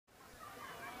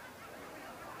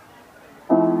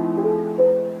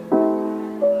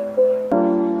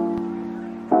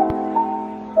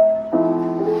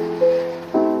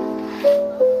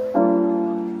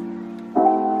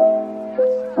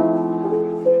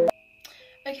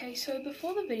Okay, so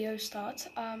before the video starts,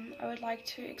 I would like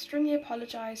to extremely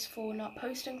apologize for not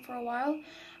posting for a while.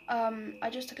 I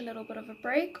just took a little bit of a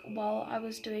break while I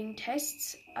was doing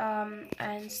tests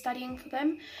and studying for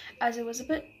them, as it was a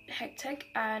bit hectic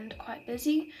and quite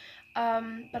busy.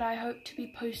 But I hope to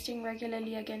be posting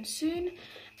regularly again soon,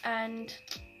 and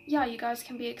yeah, you guys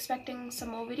can be expecting some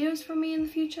more videos from me in the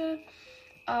future.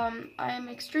 I am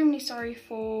extremely sorry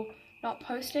for not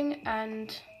posting,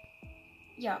 and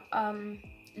yeah,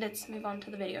 let's move on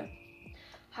to the video.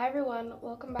 Hi everyone,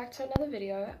 welcome back to another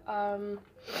video.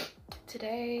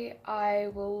 Today I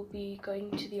will be going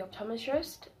to the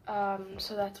optometrist,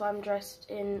 so that's why I'm dressed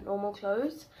in normal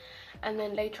clothes, and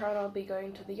then later on I'll be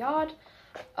going to the yard.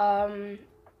 I'm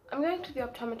going to the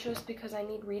optometrist because I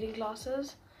need reading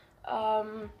glasses.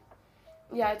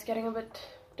 Yeah, it's getting a bit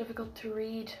difficult to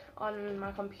read on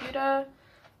my computer,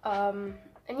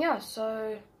 and yeah,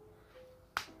 so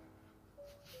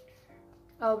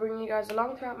I'll bring you guys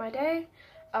along throughout my day.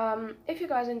 If you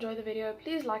guys enjoy the video,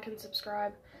 please like and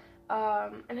subscribe,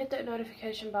 and hit that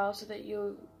notification bell so that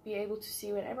you'll be able to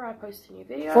see whenever I post a new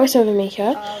video. Voiceover me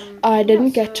here. I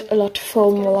didn't get a lot to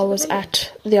film while I was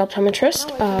at the optometrist.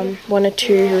 Wanted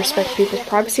to respect people's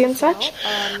privacy and such.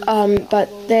 But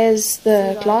there's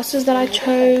the glasses that I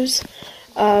chose.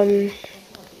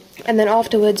 And then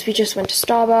afterwards we just went to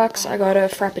Starbucks. I got a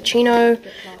Frappuccino.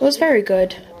 It was very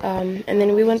good. And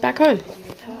then we went back home.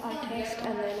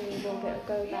 And then we will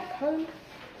go back home,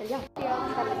 and yeah.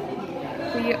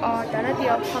 We are done at the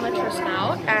optometrist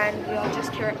now, and we are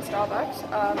just here at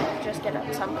Starbucks, just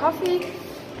getting some coffee,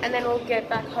 and then we'll get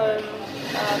back home,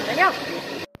 and yeah.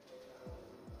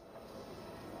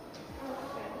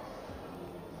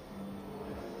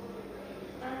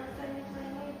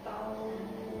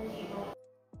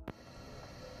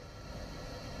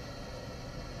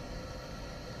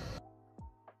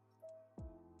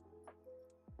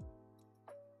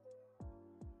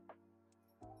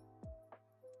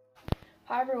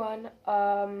 Hi everyone,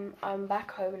 I'm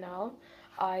back home now.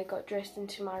 I got dressed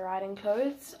into my riding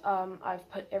clothes. I've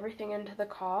put everything into the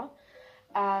car,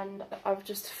 and I've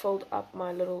just filled up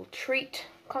my little treat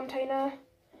container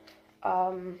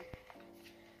for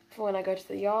when I go to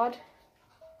the yard.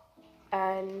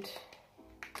 And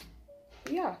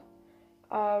yeah,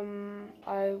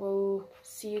 I will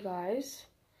see you guys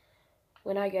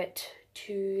when I get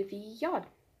to the yard.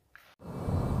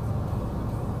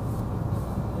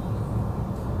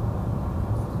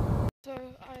 So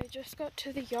I just got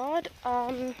to the yard.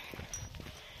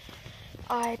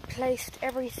 I placed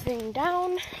everything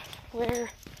down where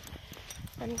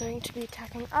I'm going to be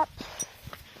tacking up,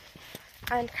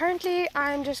 and currently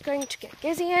I'm just going to get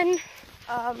Gizzy in.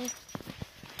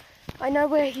 I know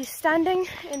where he's standing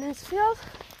in his field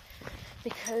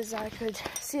because I could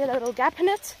see a little gap in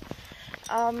it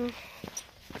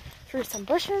through some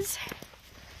bushes.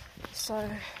 So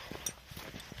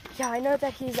yeah, I know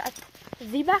that he's at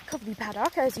the back of the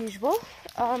paddock as usual.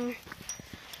 And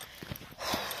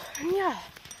yeah,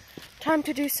 time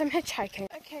to do some hitchhiking.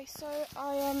 Okay, so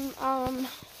I am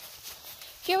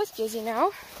here with Gizzy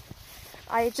now.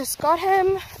 I just got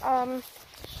him.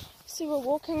 So we're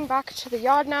walking back to the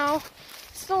yard now.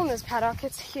 Still in this paddock,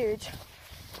 it's huge.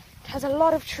 It has a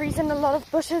lot of trees and a lot of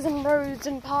bushes and roads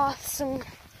and paths and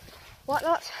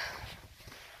whatnot.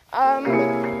 And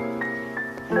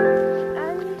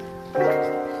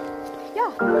yeah,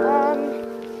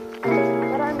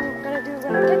 what I'm gonna do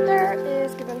when I get there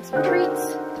is give him some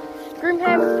treats, groom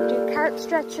him, do carrot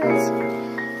stretches,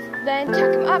 then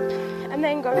tack him up, and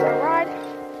then go for a ride.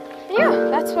 And yeah,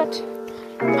 that's what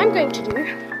I'm going to do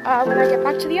when I get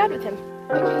back to the yard with him.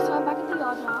 Okay, so I'm back at the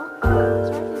yard now.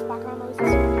 Sorry for this background noise, it's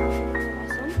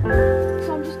lesson.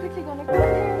 So I'm just quickly gonna go in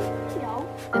here, yell,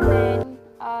 and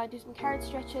then do some carrot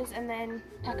stretches, and then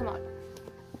tack him up.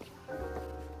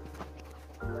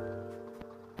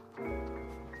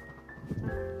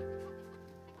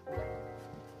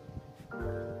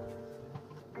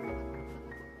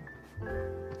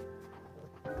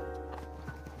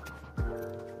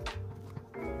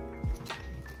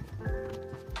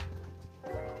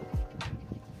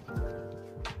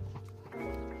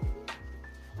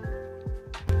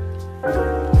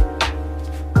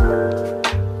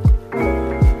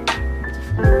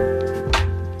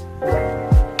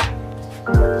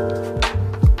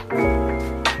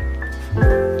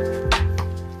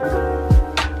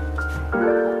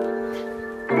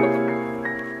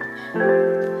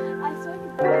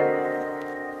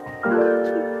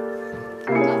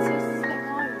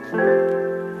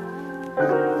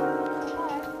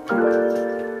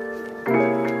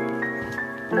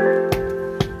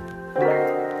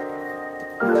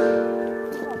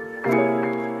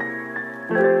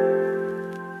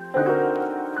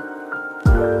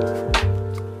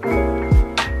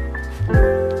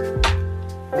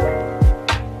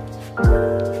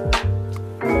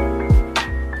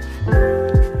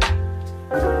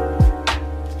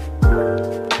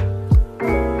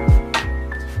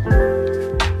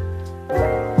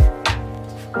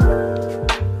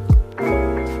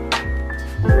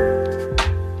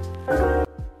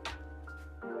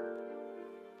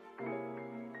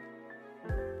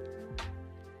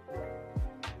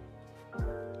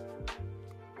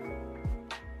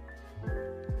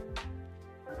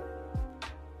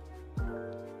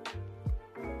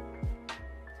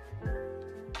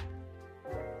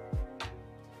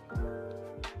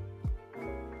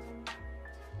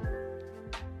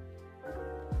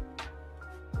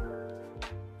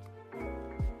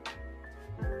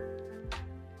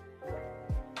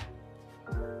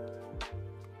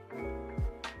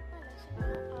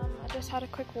 just had a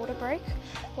quick water break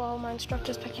while my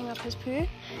instructor's picking up his poo.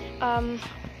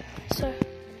 So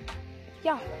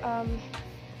yeah,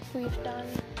 we've done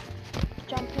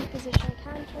jumping position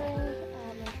cantering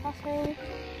and puffing.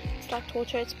 It's like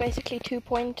torture. It's basically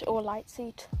 2-point or light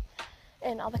seat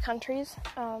in other countries.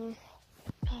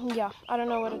 Yeah, I don't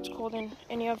know what it's called in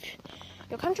any of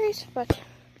your countries, but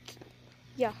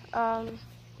yeah,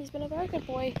 he's been a very good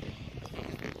boy.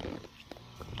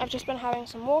 I've just been having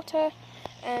some water,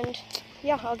 and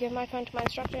yeah, I'll give my phone to my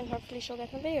instructor and hopefully she'll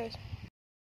get some videos.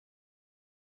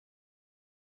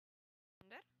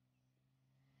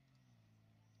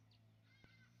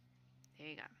 There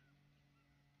you go.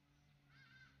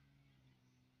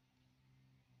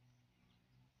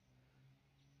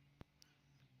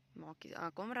 Maak jy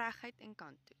kom reguit en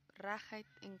kant toe. Reguit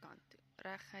en kant toe.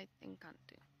 Reguit en kant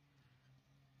toe.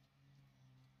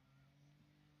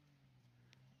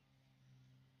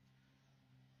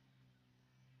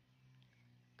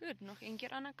 Goed, nog een keer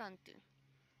aan die kant toe.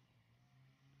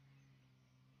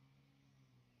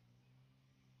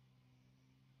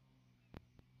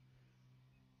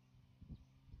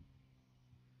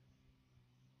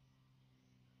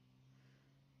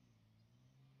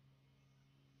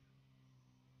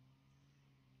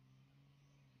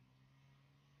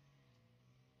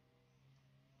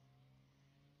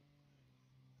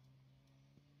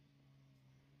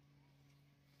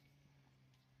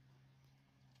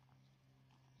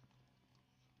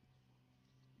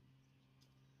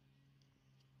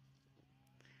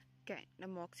 Okay, dan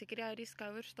maak seker jy die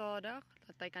skouers stadig,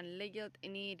 dat hy kan leggield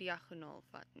in die diagonaal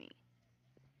vat nie.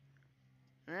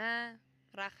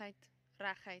 Reguit,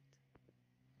 reguit.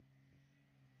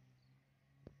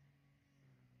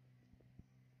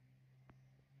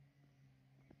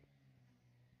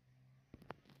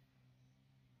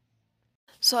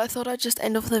 So I thought I'd just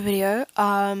end off the video.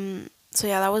 So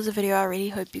yeah, that was the video. I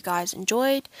really hope you guys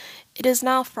enjoyed. It is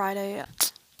now Friday.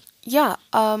 Yeah,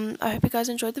 I hope you guys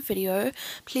enjoyed the video.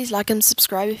 Please like and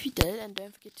subscribe if you did, and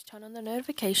don't forget to turn on the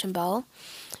notification bell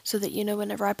so that you know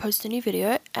whenever I post a new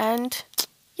video. And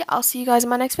yeah, I'll see you guys in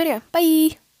my next video.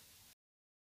 Bye!